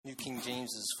King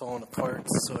James is falling apart,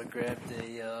 so I grabbed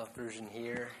a version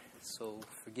here. So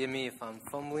forgive me if I'm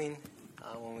fumbling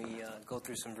when we go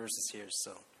through some verses here.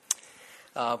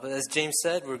 But as James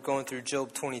said, we're going through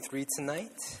Job 23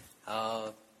 tonight.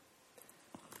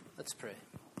 Let's pray.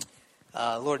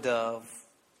 Lord,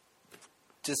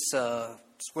 just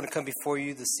want to come before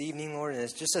you this evening, Lord,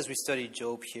 and just as we study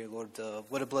Job here, Lord,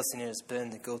 what a blessing it has been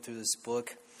to go through this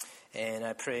book. And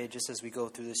I pray just as we go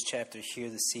through this chapter here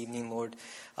this evening, Lord,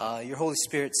 your Holy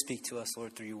Spirit speak to us,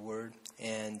 Lord, through your word.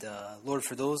 And Lord,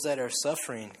 for those that are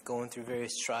suffering, going through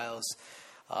various trials,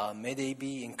 may they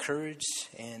be encouraged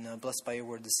and blessed by your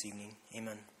word this evening.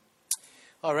 Amen.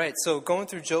 All right, so going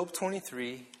through Job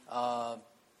 23,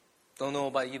 don't know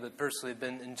about you, but personally I've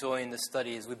been enjoying the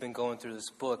study as we've been going through this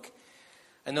book.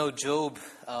 I know Job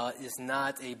is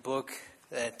not a book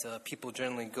that people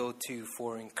generally go to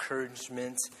for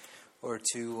encouragement or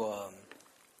to,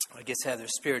 have their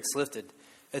spirits lifted.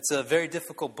 It's a very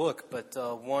difficult book, but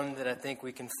one that I think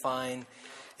we can find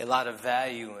a lot of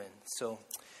value in. So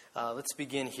let's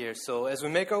begin here. So as we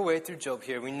make our way through Job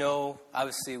here, we know,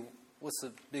 obviously, what's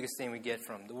the biggest thing we get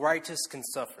from? The righteous can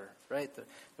suffer, right?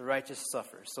 The righteous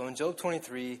suffer. So in Job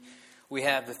 23, we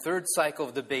have the third cycle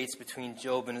of debates between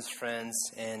Job and his friends.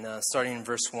 And starting in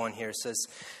verse 1 here, it says,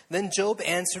 "Then Job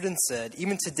answered and said,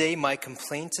 'Even today my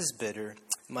complaint is bitter.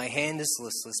 My hand is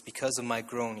listless because of my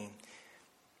groaning.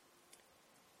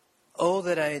 Oh,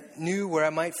 that I knew where I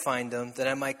might find him, that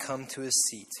I might come to his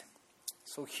seat.'"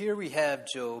 So here we have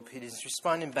Job. He is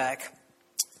responding back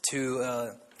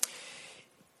to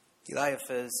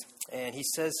Eliphaz. And he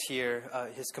says here,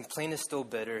 his complaint is still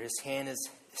bitter. His hand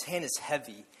is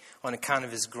heavy on account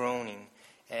of his groaning.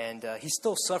 And he's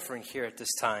still suffering here at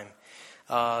this time.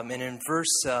 And in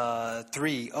verse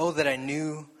 3, "Oh, that I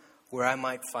knew where I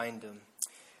might find him."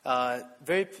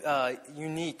 Very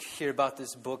unique here about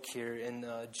this book here in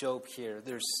Job here.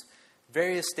 There's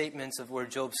various statements of where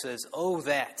Job says, "Oh,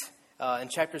 that." In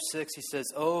chapter 6, he says,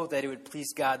 "Oh, that it would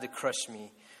please God to crush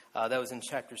me." That was in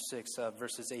chapter 6,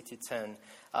 verses 8 to 10.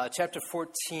 Chapter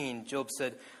 14, Job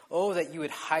said, "Oh, that you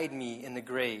would hide me in the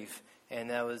grave." And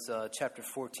that was chapter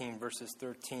 14, verses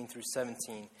 13 through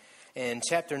 17. In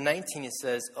chapter 19, it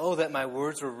says, "Oh, that my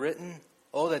words were written.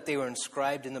 Oh, that they were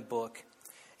inscribed in the book."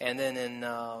 And then in,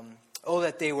 "Oh,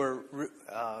 that they were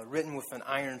written with an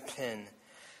iron pen."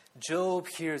 Job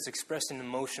here is expressing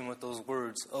emotion with those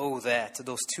words, "Oh, that,"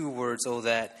 those two words, "Oh,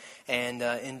 that." And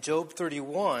in Job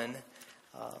 31,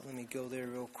 let me go there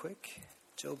real quick.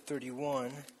 Job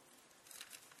 31,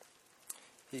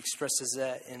 he expresses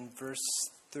that in verse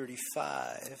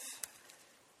 36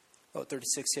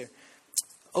 here.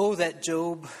 "Oh, that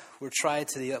Job were tried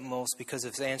to the utmost because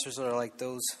his answers are like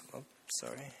those." Oh,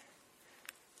 sorry.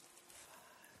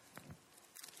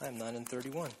 I'm not in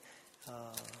 31.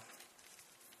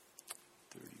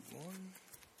 31.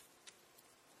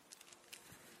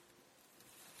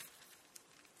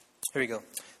 Here we go.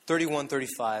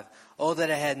 31:35. "Oh, that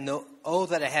I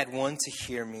had one to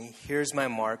hear me. Here's my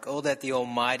mark. Oh, that the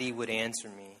Almighty would answer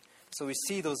me." So we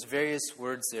see those various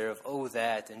words there of "oh,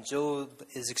 that," and Job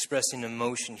is expressing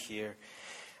emotion here.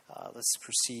 Let's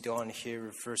proceed on here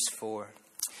with verse 4.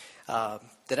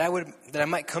 That I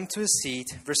might come to his seat.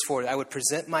 Verse 4, "I would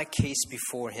present my case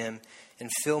before him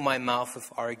and fill my mouth with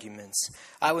arguments.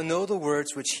 I would know the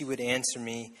words which he would answer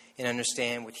me and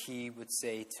understand what he would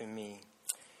say to me."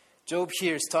 Job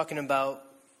here is talking about,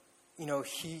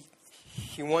 he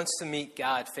wants to meet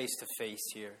God face to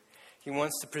face here. He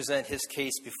wants to present his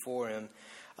case before him.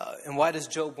 And why does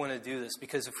Job want to do this?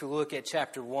 Because if we look at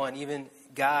chapter 1, even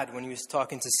God, when he was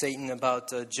talking to Satan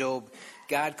about Job,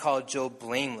 God called Job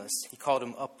blameless. He called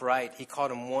him upright. He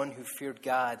called him one who feared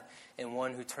God and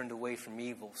one who turned away from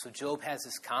evil. So Job has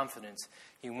this confidence.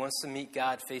 He wants to meet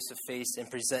God face to face and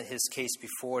present his case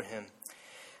before him.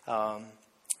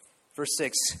 Verse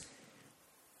 6,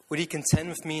 "Would he contend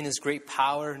with me in his great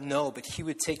power? No, but he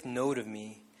would take note of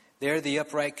me. There the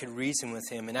upright could reason with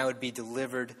him, and I would be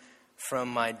delivered from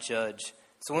my judge."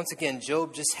 So once again,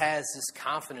 Job just has this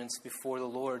confidence before the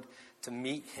Lord to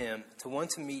meet him, to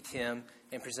want to meet him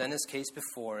and present his case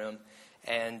before him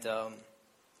and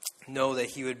know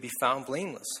that he would be found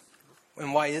blameless.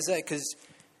 And why is that? Because,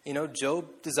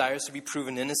 Job desires to be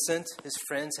proven innocent. His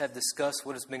friends have discussed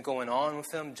what has been going on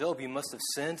with him. "Job, you must have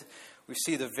sinned." We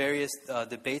see the various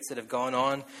debates that have gone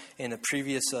on in the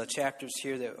previous chapters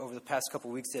here that over the past couple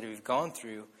of weeks that we've gone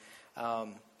through.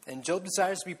 And Job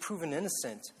desires to be proven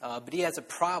innocent, but he has a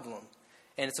problem.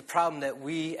 And it's a problem that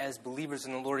we as believers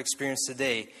in the Lord experience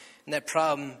today. And that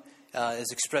problem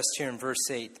is expressed here in verse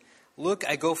 8. "Look,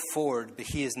 I go forward, but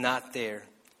he is not there.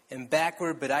 And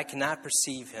backward, but I cannot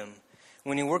perceive him.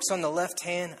 When he works on the left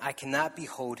hand, I cannot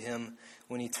behold him.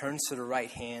 When he turns to the right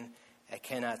hand, I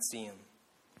cannot see him.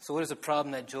 So what is the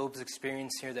problem that Job's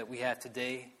experienced here that we have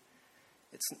today?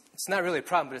 It's not really a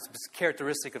problem, but it's a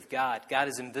characteristic of God. God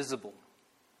is invisible.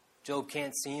 Job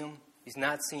can't see him. He's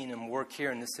not seeing him work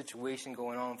here in this situation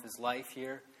going on with his life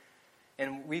here.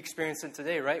 And we experience it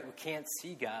today, right? We can't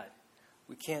see God.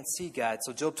 We can't see God.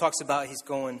 So Job talks about he's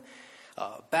going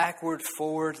backward,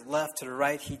 forward, left, to the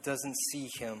right. He doesn't see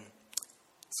him.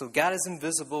 So God is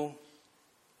invisible,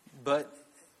 but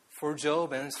for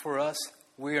Job and for us,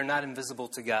 we are not invisible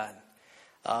to God.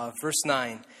 Verse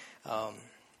 10.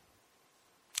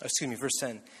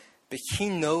 But he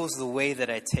knows the way that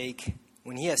I take.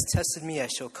 When he has tested me, I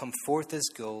shall come forth as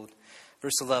gold.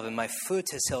 Verse 11. My foot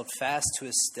has held fast to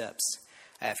his steps.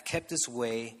 I have kept his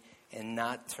way and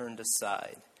not turned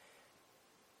aside.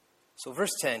 So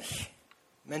verse 10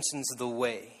 mentions the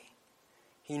way.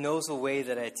 He knows the way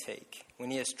that I take. When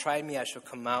he has tried me, I shall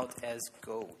come out as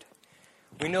gold.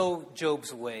 We know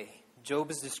Job's way.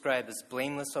 Job is described as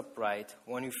blameless, upright,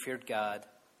 one who feared God,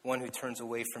 one who turns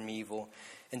away from evil.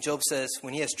 And Job says,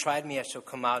 when he has tried me, I shall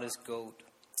come out as gold.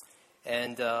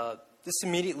 And just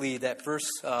immediately, that verse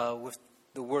with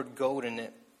the word gold in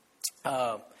it,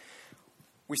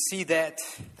 we see that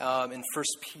in 1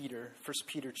 Peter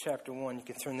chapter 1. You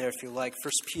can turn there if you like.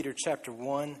 1 Peter chapter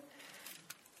 1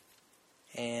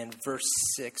 and verse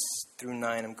 6 through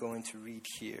 9 I'm going to read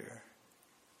here.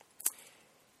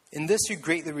 In this you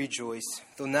greatly rejoice,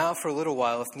 though now for a little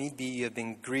while, if need be, you have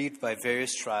been grieved by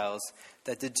various trials,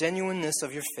 that the genuineness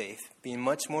of your faith, being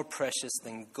much more precious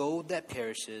than gold that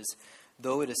perishes,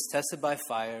 though it is tested by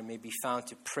fire, may be found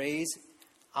to praise,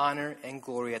 honor, and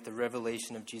glory at the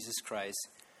revelation of Jesus Christ,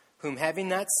 whom having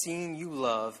not seen you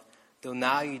love, though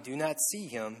now you do not see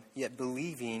him, yet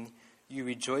believing you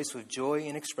rejoice with joy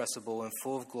inexpressible and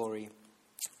full of glory,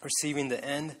 receiving the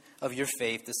end of your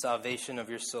faith, the salvation of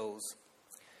your souls.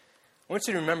 I want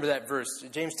you to remember that verse.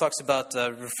 James talks about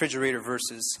refrigerator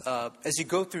verses. As you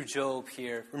go through Job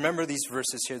here, remember these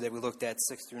verses here that we looked at,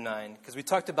 6 through 9. Because we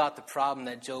talked about the problem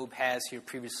that Job has here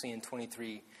previously in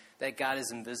 23, that God is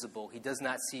invisible. He does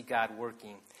not see God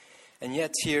working. And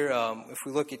yet here, if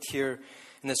we look at here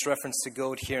in this reference to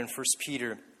gold here in 1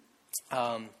 Peter,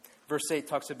 verse 8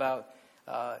 talks about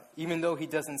even though he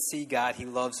doesn't see God, he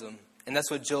loves him. And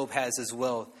that's what Job has as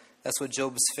well. That's what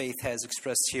Job's faith has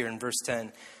expressed here in verse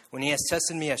 10. When he has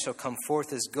tested me, I shall come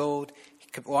forth as gold.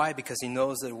 Why? Because he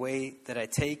knows the way that I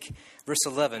take. Verse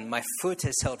 11, my foot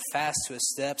has held fast to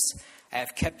his steps. I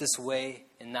have kept this way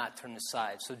and not turned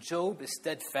aside. So Job is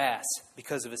steadfast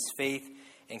because of his faith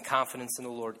and confidence in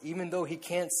the Lord, even though he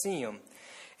can't see him.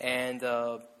 And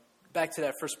back to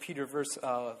that 1 Peter verse,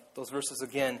 those verses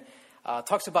again,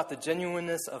 talks about the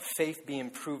genuineness of faith being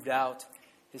proved out,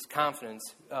 his confidence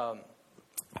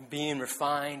being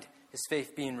refined, his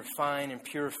faith being refined and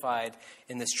purified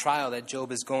in this trial that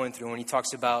Job is going through. When he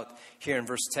talks about here in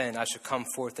verse 10, I shall come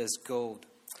forth as gold.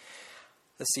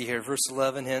 Let's see here, verse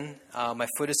 11, my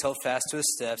foot is held fast to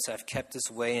his steps. I have kept his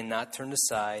way and not turned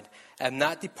aside. I have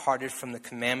not departed from the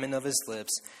commandment of his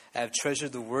lips. I have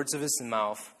treasured the words of his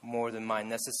mouth more than my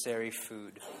necessary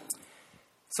food.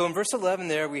 So in verse 11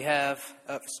 there we have,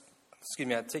 I'll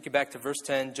take you back to verse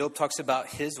 10. Job talks about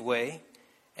his way.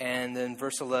 And then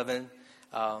verse 11,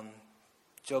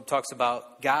 Job talks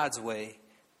about God's way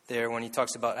there when he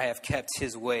talks about, I have kept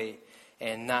his way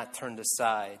and not turned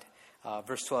aside.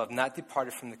 Verse 12, not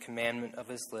departed from the commandment of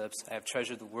his lips. I have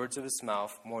treasured the words of his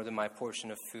mouth more than my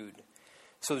portion of food.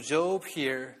 So Job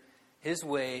here, his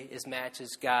way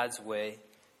matches God's way.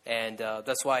 And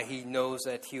that's why he knows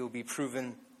that he will be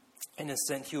proven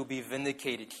innocent. He will be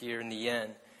vindicated here in the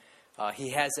end.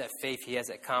 He has that faith. He has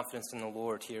that confidence in the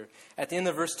Lord here. At the end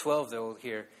of verse 12, though,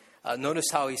 here, notice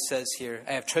how he says here,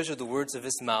 I have treasured the words of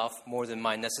his mouth more than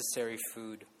my necessary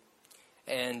food.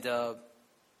 And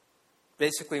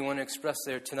basically, I want to express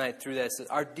there tonight through that is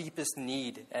that our deepest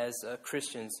need as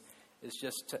Christians is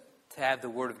just to have the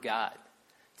Word of God.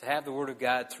 To have the Word of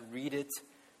God, to read it,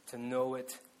 to know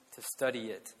it, to study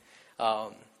it.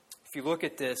 If you look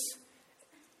at this,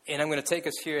 and I'm going to take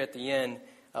us here at the end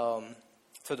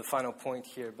to the final point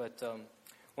here, but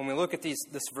when we look at this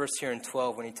verse here in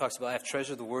 12, when he talks about, I have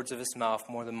treasured the words of his mouth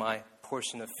more than my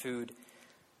portion of food.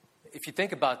 If you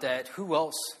think about that, who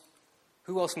else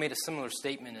made a similar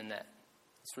statement in that?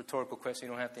 It's a rhetorical question,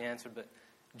 you don't have to answer, but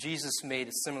Jesus made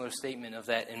a similar statement of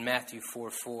that in Matthew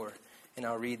 4:4, and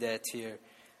I'll read that here.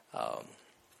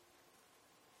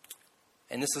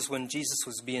 And this is when Jesus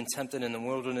was being tempted in the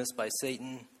wilderness by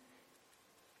Satan.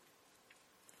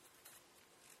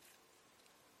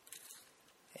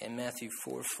 In Matthew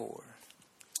 4:4.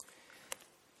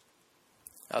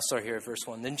 I'll start here at verse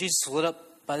 1. Then Jesus lit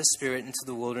up by the Spirit into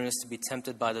the wilderness to be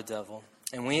tempted by the devil.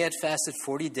 And when he had fasted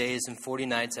 40 days and 40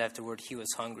 nights afterward, he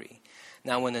was hungry.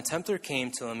 Now when the tempter came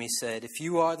to him, he said, "If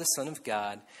you are the Son of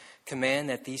God, command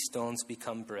that these stones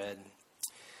become bread."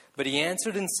 But he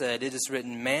answered and said, "It is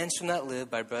written, man shall not live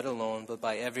by bread alone, but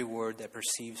by every word that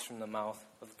proceeds from the mouth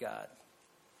of God."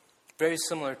 Very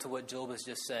similar to what Job has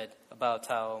just said about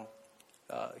how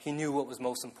he knew what was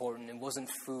most important. It wasn't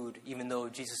food, even though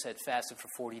Jesus had fasted for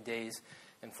 40 days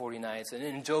and 40 nights. And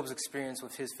in Job's experience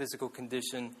with his physical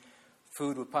condition,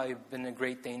 food would probably have been a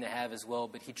great thing to have as well,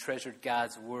 but he treasured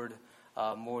God's word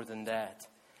more than that.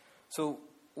 So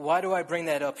why do I bring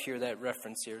that up here, that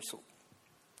reference here? So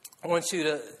I want you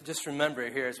to just remember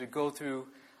it here as we go through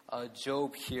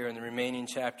Job here in the remaining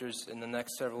chapters in the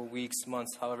next several weeks,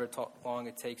 months, however long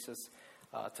it takes us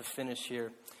to finish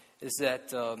here, is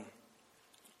that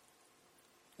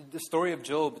the story of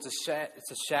Job, it's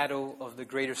a shadow of the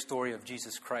greater story of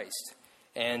Jesus Christ.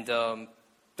 And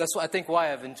that's why I think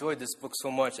why I've enjoyed this book so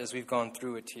much as we've gone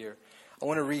through it here. I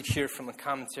want to read here from a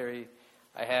commentary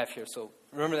I have here. So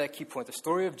remember that key point. The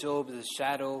story of Job is a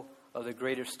shadow of the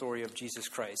greater story of Jesus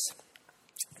Christ.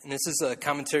 And this is a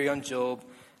commentary on Job.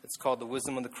 It's called The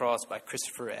Wisdom of the Cross by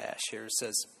Christopher Ash. Here it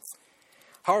says,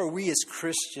 "How are we as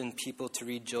Christian people to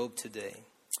read Job today?"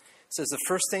 It says, the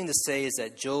first thing to say is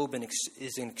that Job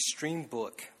is an extreme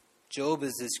book. Job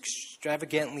is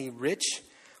extravagantly rich,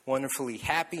 wonderfully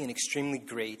happy, and extremely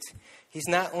great. He's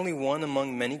not only one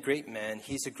among many great men,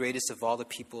 he's the greatest of all the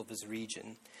people of his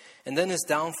region. And then his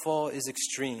downfall is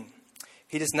extreme.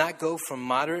 He does not go from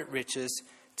moderate riches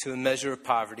to a measure of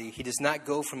poverty. He does not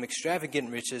go from extravagant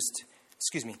riches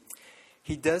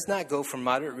He does not go from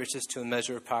moderate riches to a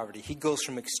measure of poverty. He goes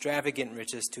from extravagant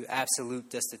riches to absolute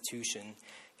destitution.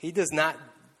 He does not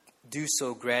do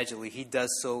so gradually. He does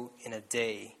so in a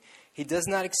day. He does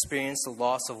not experience the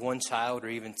loss of one child or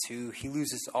even two. He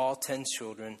loses all 10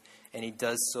 children, and he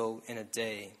does so in a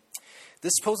day.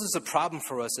 This poses a problem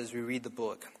for us as we read the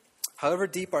book. However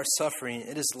deep our suffering,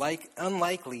 it is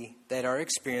unlikely that our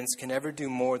experience can ever do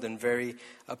more than very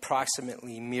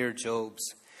approximately mere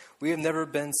Job's. We have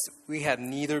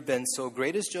neither been so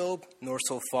great as Job, nor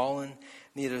so fallen,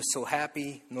 neither so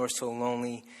happy, nor so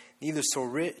lonely, neither so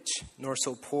rich, nor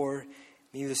so poor,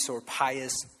 neither so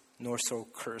pious, nor so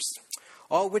cursed.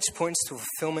 All which points to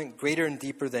fulfillment greater and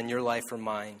deeper than your life or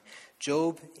mine.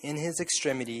 Job, in his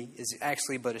extremity, is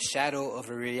actually but a shadow of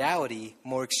a reality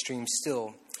more extreme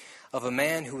still, of a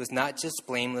man who was not just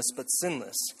blameless but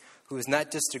sinless, who was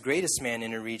not just the greatest man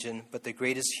in a region, but the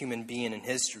greatest human being in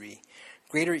history,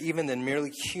 greater even than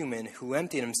merely human, who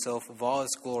emptied himself of all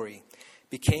his glory,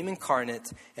 became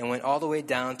incarnate, and went all the way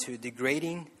down to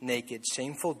degrading, naked,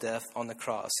 shameful death on the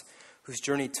cross, whose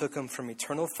journey took him from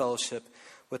eternal fellowship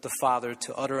with the Father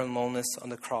to utter aloneness on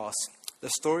the cross. The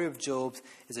story of Job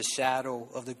is a shadow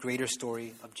of the greater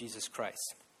story of Jesus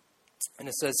Christ. And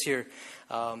it says here,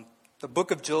 the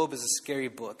book of Job is a scary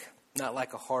book, not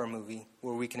like a horror movie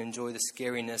where we can enjoy the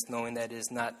scariness knowing that it is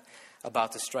not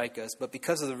about to strike us, but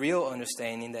because of the real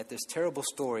understanding that this terrible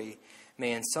story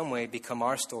may in some way become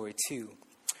our story too.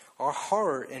 Our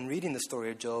horror in reading the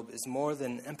story of Job is more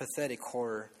than empathetic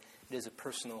horror. It is a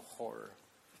personal horror.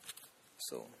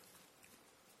 So,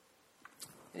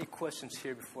 any questions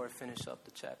here before I finish up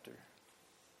the chapter?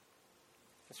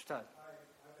 Mr. Todd.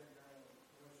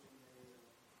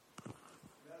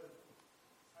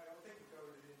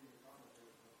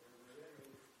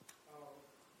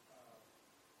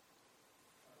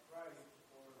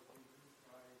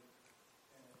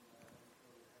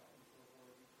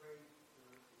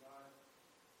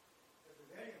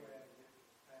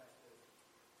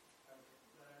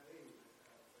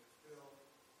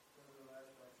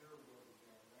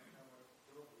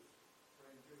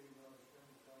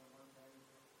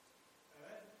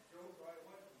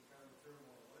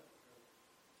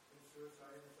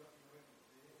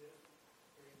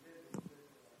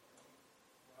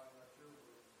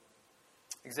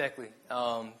 Exactly.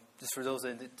 Just for those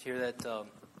that didn't hear that,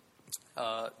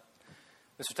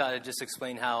 Mr. Todd had just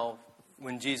explained how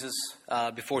when Jesus,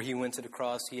 before he went to the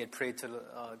cross, he had prayed to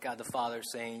God the Father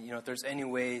saying, if there's any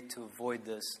way to avoid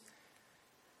this,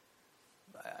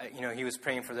 he was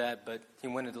praying for that, but he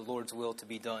wanted the Lord's will to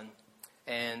be done.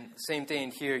 And same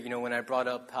thing here, when I brought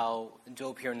up how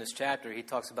Job here in this chapter, he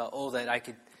talks about, that I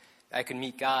could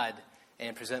meet God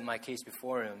and present my case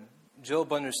before him.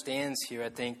 Job understands here, I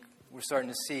think, we're starting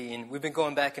to see, and we've been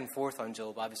going back and forth on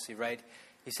Job, obviously, right?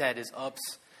 He's had his ups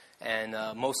and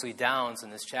mostly downs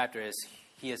in this chapter as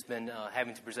he has been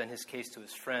having to present his case to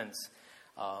his friends.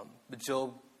 But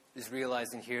Job is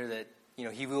realizing here that,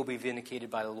 he will be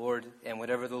vindicated by the Lord, and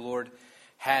whatever the Lord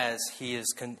has, he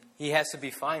has to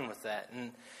be fine with that.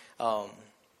 And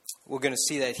we're going to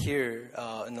see that here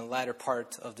in the latter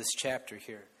part of this chapter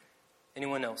here.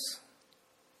 Anyone else?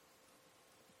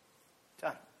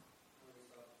 John.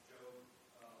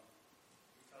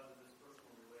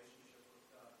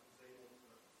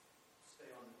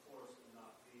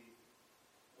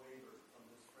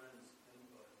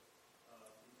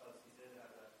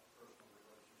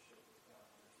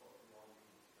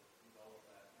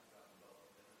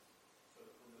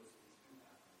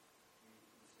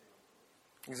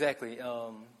 Exactly.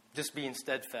 Just being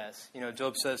steadfast.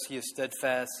 Job says he is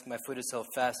steadfast. My foot is held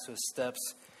fast to his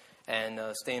steps, and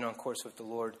staying on course with the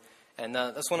Lord. And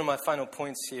that's one of my final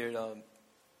points here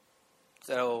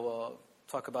that I'll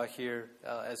talk about here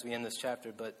as we end this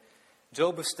chapter. But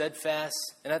Job was steadfast,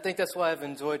 and I think that's why I've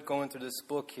enjoyed going through this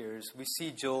book here. Is we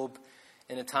see Job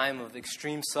in a time of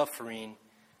extreme suffering,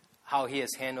 how he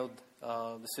has handled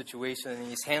the situation, and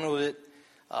he's handled it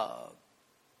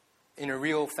in a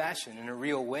real fashion, in a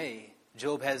real way.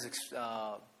 Job has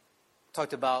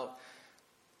talked about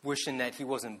wishing that he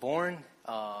wasn't born,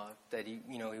 that he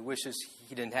wishes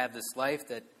he didn't have this life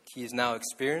that he is now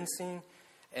experiencing.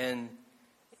 And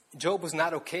Job was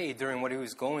not okay during what he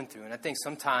was going through. And I think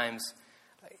sometimes,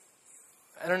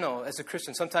 I don't know, as a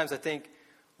Christian, sometimes I think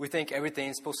we think everything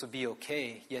is supposed to be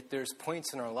okay, yet there's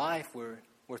points in our life where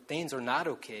things are not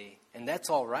okay. And that's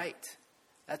all right.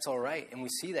 That's all right. And we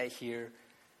see that here.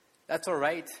 That's all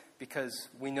right because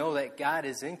we know that God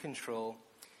is in control.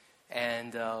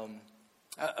 And I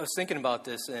was thinking about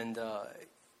this, and I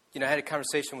had a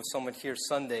conversation with someone here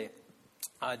Sunday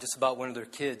just about one of their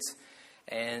kids,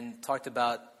 and talked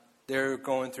about they're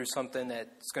going through something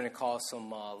that's going to cause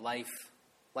some life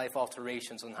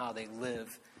alterations on how they live.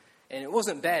 And it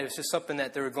wasn't bad. It was just something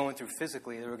that they were going through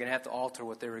physically. They were going to have to alter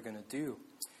what they were going to do.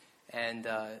 And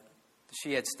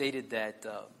she had stated that,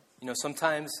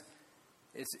 sometimes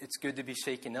it's good to be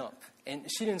shaken up. And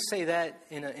she didn't say that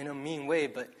in a mean way,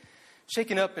 but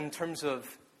shaken up in terms of,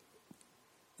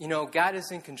 God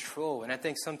is in control. And I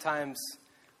think sometimes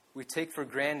we take for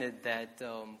granted that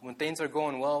when things are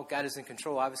going well, God is in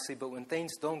control, obviously. But when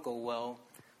things don't go well,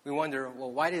 we wonder,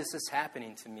 well, why is this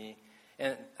happening to me?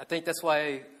 And I think that's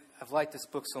why I've liked this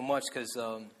book so much, because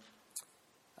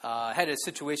I had a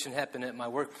situation happen at my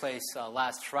workplace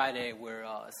last Friday where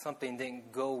something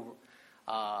didn't go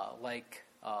like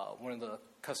one of the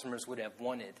customers would have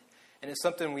wanted. And it's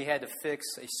something we had to fix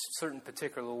a certain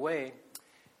particular way,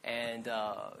 and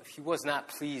he was not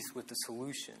pleased with the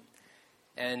solution.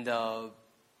 And I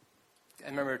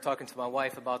remember talking to my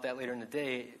wife about that later in the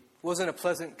day. It wasn't a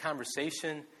pleasant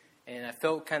conversation, and I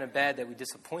felt kind of bad that we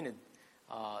disappointed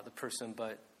the person,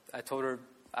 but I told her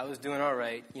I was doing all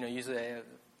right. Usually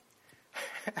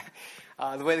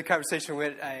the way the conversation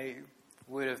went, I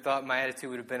would have thought my attitude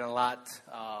would have been a lot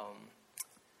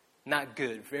not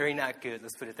good, very not good,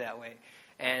 let's put it that way.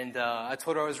 And I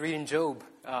told her I was reading Job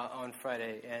on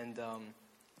Friday. And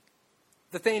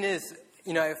the thing is,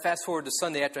 I fast forward to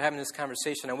Sunday after having this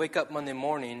conversation. I wake up Monday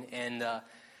morning, and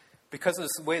because of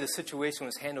the way the situation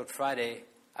was handled Friday,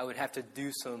 I would have to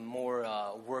do some more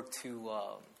work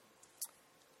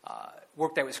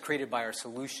that was created by our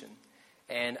solution.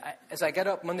 And as I got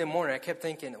up Monday morning, I kept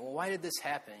thinking, well, why did this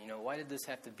happen? Why did this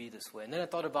have to be this way? And then I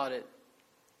thought about it.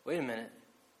 Wait a minute.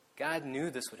 God knew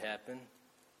this would happen.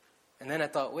 And then I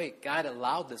thought, wait, God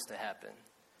allowed this to happen.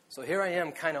 So here I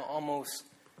am kind of almost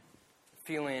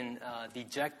feeling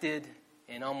dejected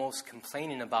and almost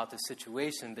complaining about the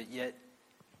situation, but yet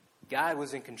God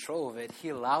was in control of it. He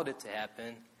allowed it to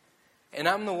happen. And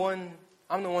I'm the one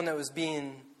that was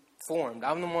being formed.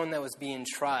 I'm the one that was being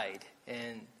tried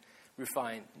and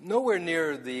refined. Nowhere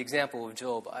near the example of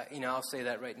Job. I'll say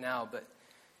that right now. But,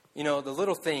 the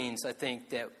little things, I think,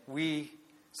 that we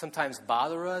sometimes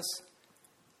bother us,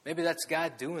 maybe that's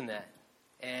God doing that.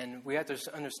 And we have to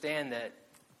understand that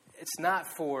it's not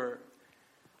for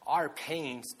our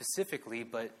pain specifically,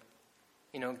 but,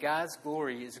 God's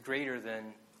glory is greater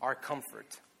than our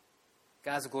comfort.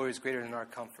 God's glory is greater than our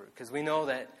comfort. Because we know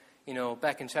that,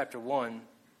 back in chapter 1,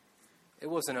 it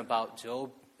wasn't about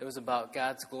Job. It was about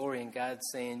God's glory and God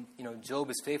saying,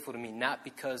 Job is faithful to me not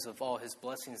because of all his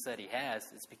blessings that he has.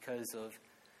 It's because of,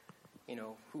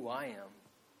 who I am.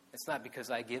 It's not because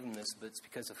I give him this, but it's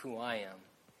because of who I am.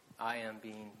 I am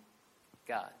being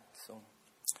God. So,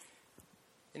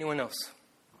 anyone else?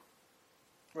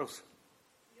 Rose.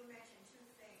 You mentioned two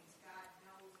things. God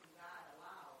knows and God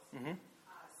allows. Mm-hmm.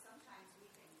 Sometimes we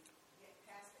can get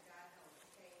past the God knows,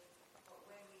 okay, but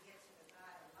when we get to the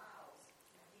God allows,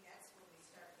 that's when we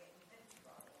start getting in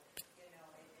trouble.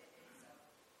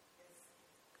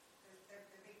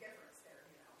 There's a big difference there.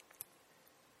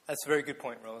 That's a very good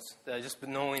point, Rose. Just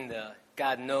knowing that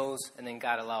God knows and then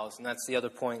God allows. And that's the other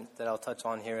point that I'll touch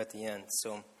on here at the end.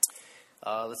 So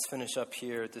let's finish up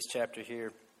here at this chapter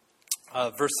here.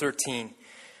 Verse 13.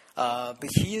 But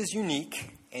he is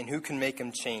unique, and who can make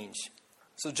him change?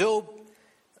 So Job,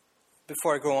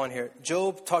 before I go on here,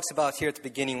 Job talks about here at the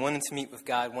beginning wanting to meet with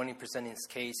God, wanting to present his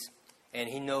case. And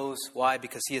he knows why,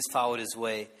 because he has followed his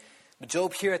way. But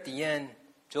Job here at the end,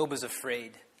 Job is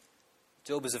afraid.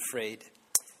 Job is afraid.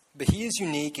 But he is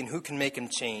unique, and who can make him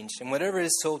change? And whatever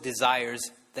his soul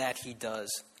desires, that he does.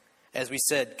 As we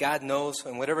said, God knows,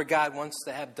 and whatever God wants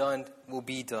to have done will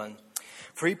be done.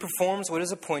 For he performs what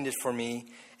is appointed for me,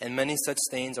 and many such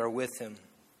things are with him.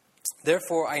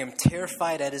 Therefore I am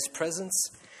terrified at his presence.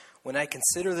 When I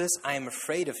consider this, I am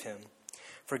afraid of him.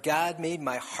 For God made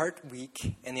my heart weak,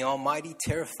 and the Almighty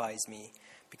terrifies me,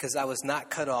 because I was not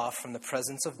cut off from the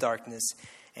presence of darkness,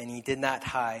 and he did not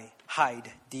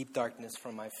hide deep darkness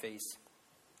from my face.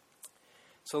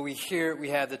 So we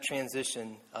have the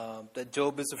transition that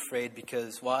Job is afraid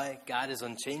because why? God is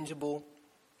unchangeable,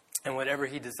 and whatever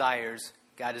he desires,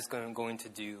 God is going to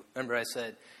do. Remember I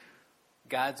said,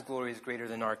 God's glory is greater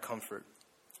than our comfort.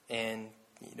 And,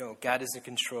 God is in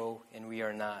control, and we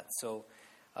are not. So,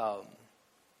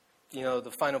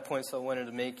 the final points I wanted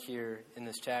to make here in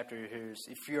this chapter here is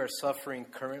if you are suffering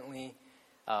currently,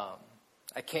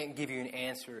 I can't give you an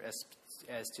answer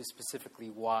as to specifically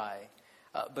why.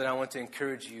 But I want to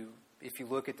encourage you, if you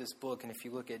look at this book and if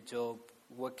you look at Job,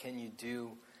 what can you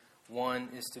do? One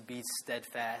is to be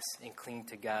steadfast and cling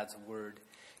to God's word.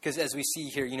 Because as we see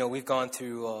here, we've gone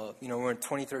through, we're in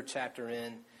 23rd chapter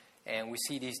in, and we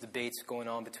see these debates going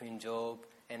on between Job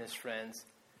and his friends.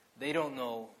 They don't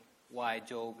know why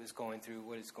Job is going through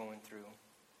what he's going through.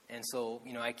 And so,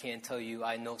 I can't tell you,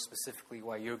 I know specifically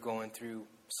why you're going through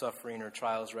suffering or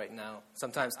trials right now.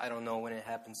 Sometimes I don't know when it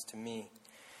happens to me.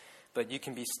 But you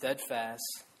can be steadfast,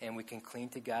 and we can cling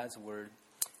to God's word.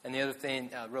 And the other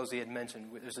thing Rosie had mentioned,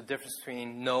 there's a difference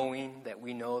between knowing that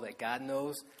we know that God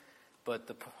knows, but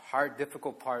the hard,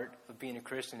 difficult part of being a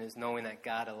Christian is knowing that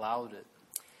God allowed it.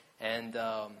 And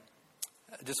I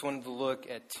just wanted to look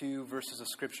at 2 verses of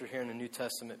Scripture here in the New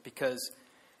Testament because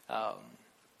I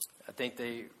think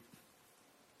they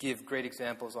give great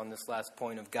examples on this last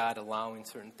point of God allowing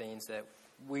certain things that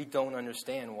we don't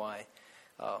understand why.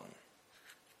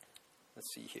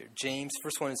 Let's see here. James,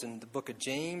 first one is in the book of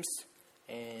James,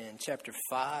 and chapter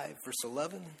 5, verse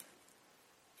 11.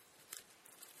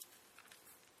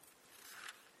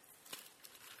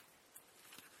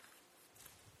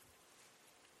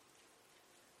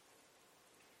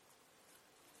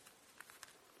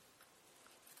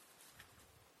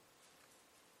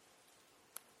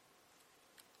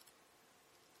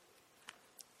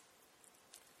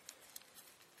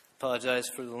 Apologize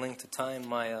for the length of time.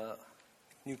 My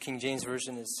New King James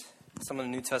Version is, some of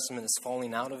the New Testament is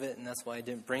falling out of it, and that's why I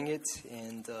didn't bring it,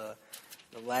 and the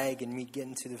lag in me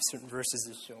getting to the certain verses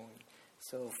is showing.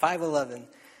 So 5:11,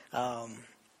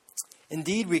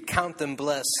 indeed we count them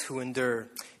blessed who endure.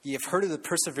 Ye have heard of the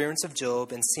perseverance of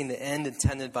Job, and seen the end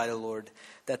intended by the Lord,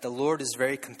 that the Lord is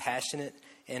very compassionate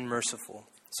and merciful.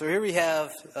 So here we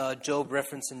have Job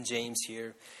referencing James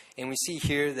here. And we see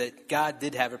here that God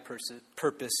did have a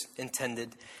purpose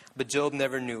intended, but Job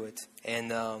never knew it.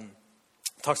 And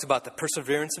talks about the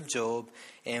perseverance of Job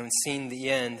and seeing the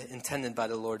end intended by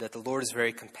the Lord, that the Lord is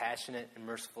very compassionate and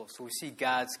merciful. So we see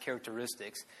God's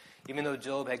characteristics. Even though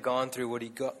Job had gone through what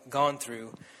he'd gone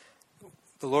through,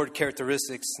 the Lord's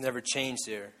characteristics never changed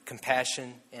there,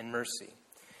 compassion and mercy.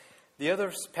 The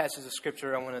other passage of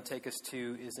Scripture I want to take us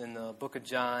to is in the book of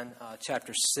John,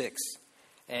 chapter 6.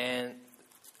 And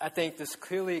I think this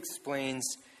clearly explains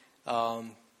how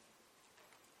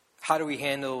do we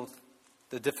handle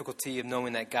the difficulty of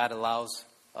knowing that God allows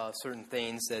certain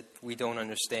things that we don't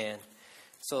understand.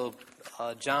 So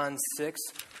John 6,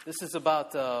 this is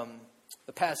about the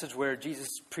passage where Jesus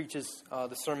preaches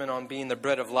the sermon on being the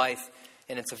bread of life,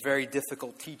 and it's a very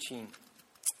difficult teaching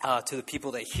to the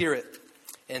people that hear it.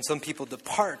 And some people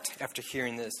depart after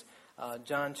hearing this.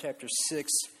 John chapter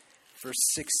 6,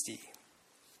 verse 60.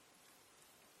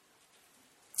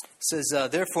 It says,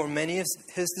 therefore many of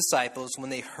his disciples, when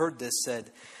they heard this,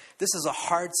 said, this is a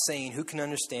hard saying, who can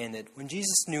understand it? When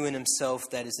Jesus knew in himself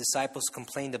that his disciples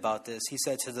complained about this, he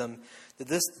said to them,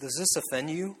 does this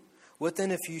offend you? What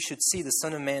then if you should see the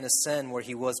Son of Man ascend where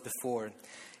he was before?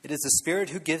 It is the Spirit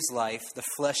who gives life, the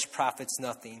flesh profits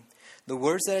nothing. The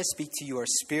words that I speak to you are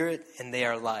spirit, and they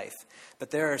are life. But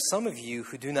there are some of you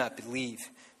who do not believe.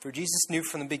 For Jesus knew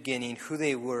from the beginning who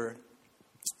they were,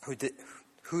 who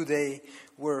who they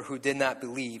were who did not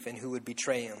believe and who would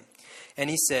betray him. And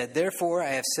he said, "Therefore I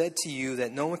have said to you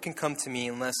that no one can come to me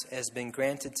unless it has been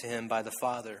granted to him by the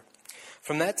Father."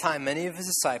 From that time many of his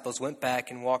disciples went back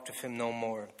and walked with him no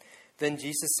more. Then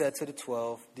Jesus said to the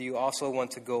 12, "Do you also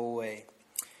want to go away?"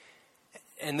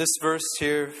 And this verse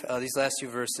here, these last few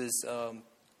verses, how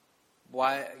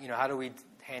do we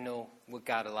handle what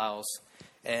God allows?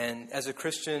 And as a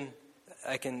Christian,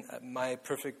 my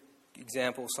perfect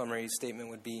example summary statement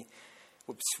would be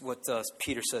what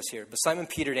Peter says here. But Simon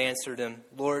Peter answered him,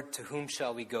 "Lord, to whom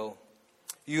shall we go?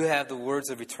 You have the words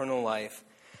of eternal life.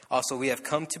 Also, we have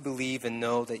come to believe and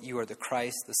know that you are the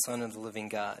Christ, the Son of the living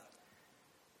God."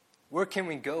 Where can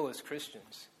we go as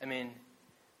Christians? I mean,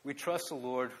 we trust the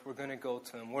Lord. We're going to go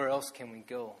to him. Where else can we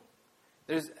go?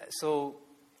 And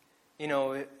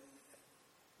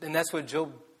that's what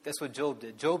Job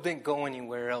did. Job didn't go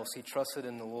anywhere else. He trusted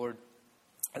in the Lord.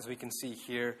 As we can see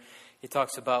here, he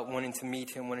talks about wanting to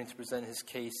meet him, wanting to present his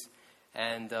case.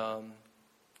 And,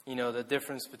 the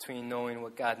difference between knowing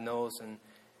what God knows and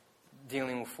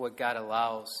dealing with what God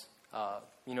allows,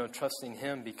 trusting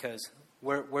him, because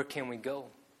where can we go?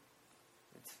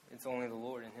 It's only the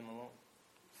Lord and him alone.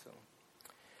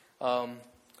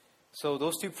 So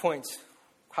those 2 points,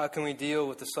 how can we deal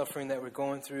with the suffering that we're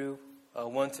going through?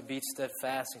 One, to be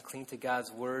steadfast and cling to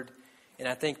God's word. And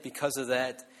I think because of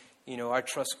that, our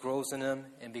trust grows in him.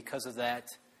 And because of that,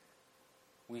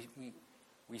 we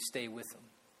stay with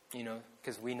him,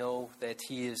 because we know that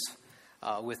he is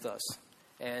with us.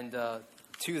 And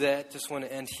to that, just want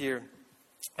to end here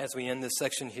as we end this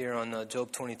section here on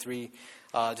Job 23,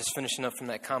 just finishing up from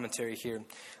that commentary here.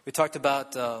 We talked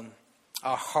about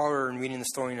our horror in reading the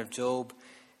story of Job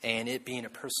and it being a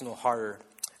personal horror.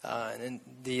 And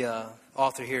the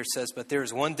author here says, "But there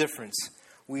is one difference.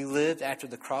 We lived after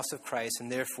the cross of Christ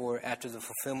and therefore after the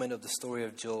fulfillment of the story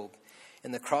of Job.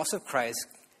 In the cross of Christ,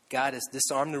 God has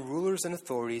disarmed the rulers and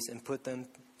authorities and put them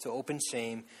to open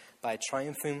shame by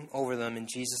triumphing over them in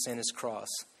Jesus and his cross."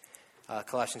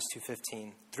 Colossians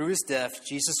 2:15. "Through his death,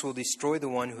 Jesus will destroy the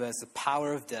one who has the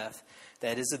power of death,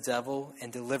 that is the devil,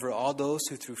 and deliver all those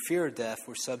who through fear of death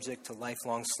were subject to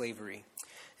lifelong slavery."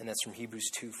 And that's from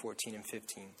Hebrews 2:14 and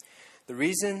 15. The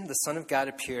reason the Son of God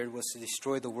appeared was to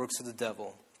destroy the works of the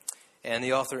devil. And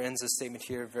the author ends this statement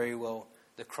here very well.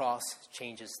 The cross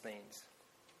changes things.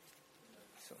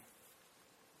 So,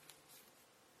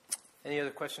 any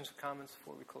other questions or comments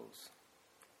before we close?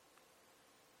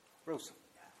 Rose.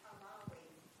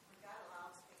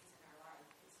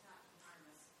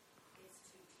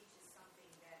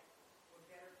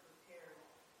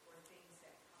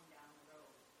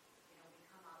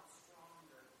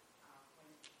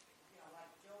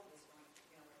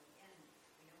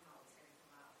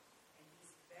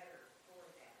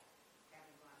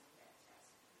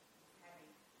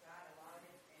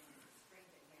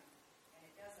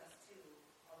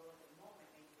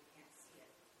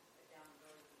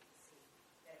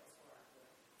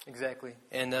 Exactly.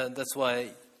 And that's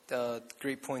why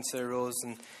great points there, Rose.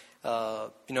 And,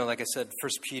 like I said,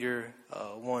 1 Peter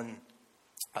 1,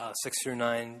 6 through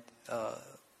 9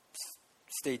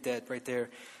 state that right there.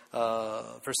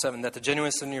 Verse 7, "That the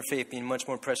genuineness of your faith, being much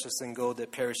more precious than gold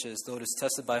that perishes, though it is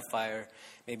tested by fire,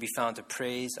 may be found to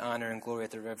praise, honor, and glory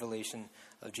at the revelation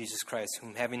of Jesus Christ,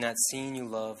 whom having not seen you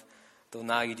love, though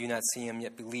now you do not see him,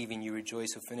 yet believing you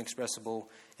rejoice with inexpressible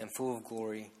and full of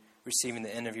glory, receiving the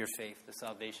end of your faith, the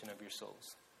salvation of your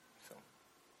souls." So,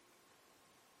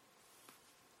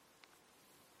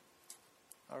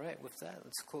 all right. With that,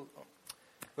 let's close.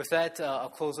 With that, I'll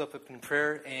close up in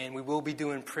prayer, and we will be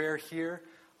doing prayer here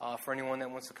for anyone that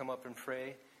wants to come up and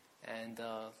pray. And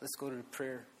let's go to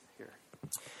prayer here.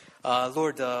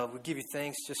 Lord, we give you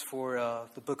thanks just for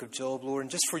the book of Job, Lord, and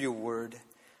just for your word.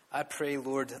 I pray,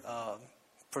 Lord,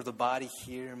 for the body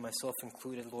here, myself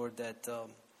included, Lord, that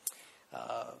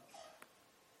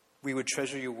we would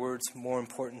treasure your words more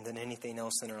important than anything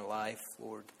else in our life,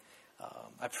 Lord.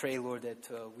 I pray, Lord,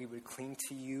 that we would cling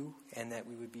to you and that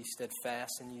we would be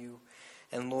steadfast in you.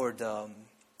 And, Lord,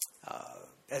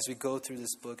 as we go through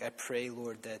this book, I pray,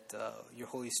 Lord, that your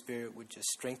Holy Spirit would just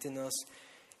strengthen us,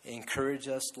 encourage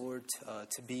us, Lord,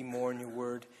 to be more in your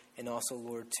word, and also,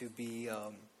 Lord, to be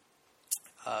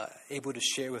able to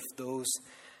share with those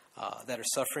that are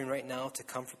suffering right now, to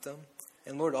comfort them.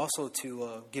 And, Lord, also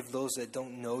to give those that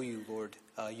don't know you, Lord,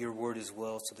 your word as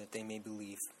well, so that they may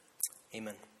believe.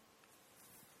 Amen.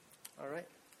 All right.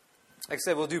 Like I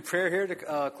said, we'll do prayer here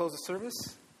to close the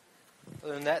service.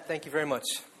 Other than that, thank you very much.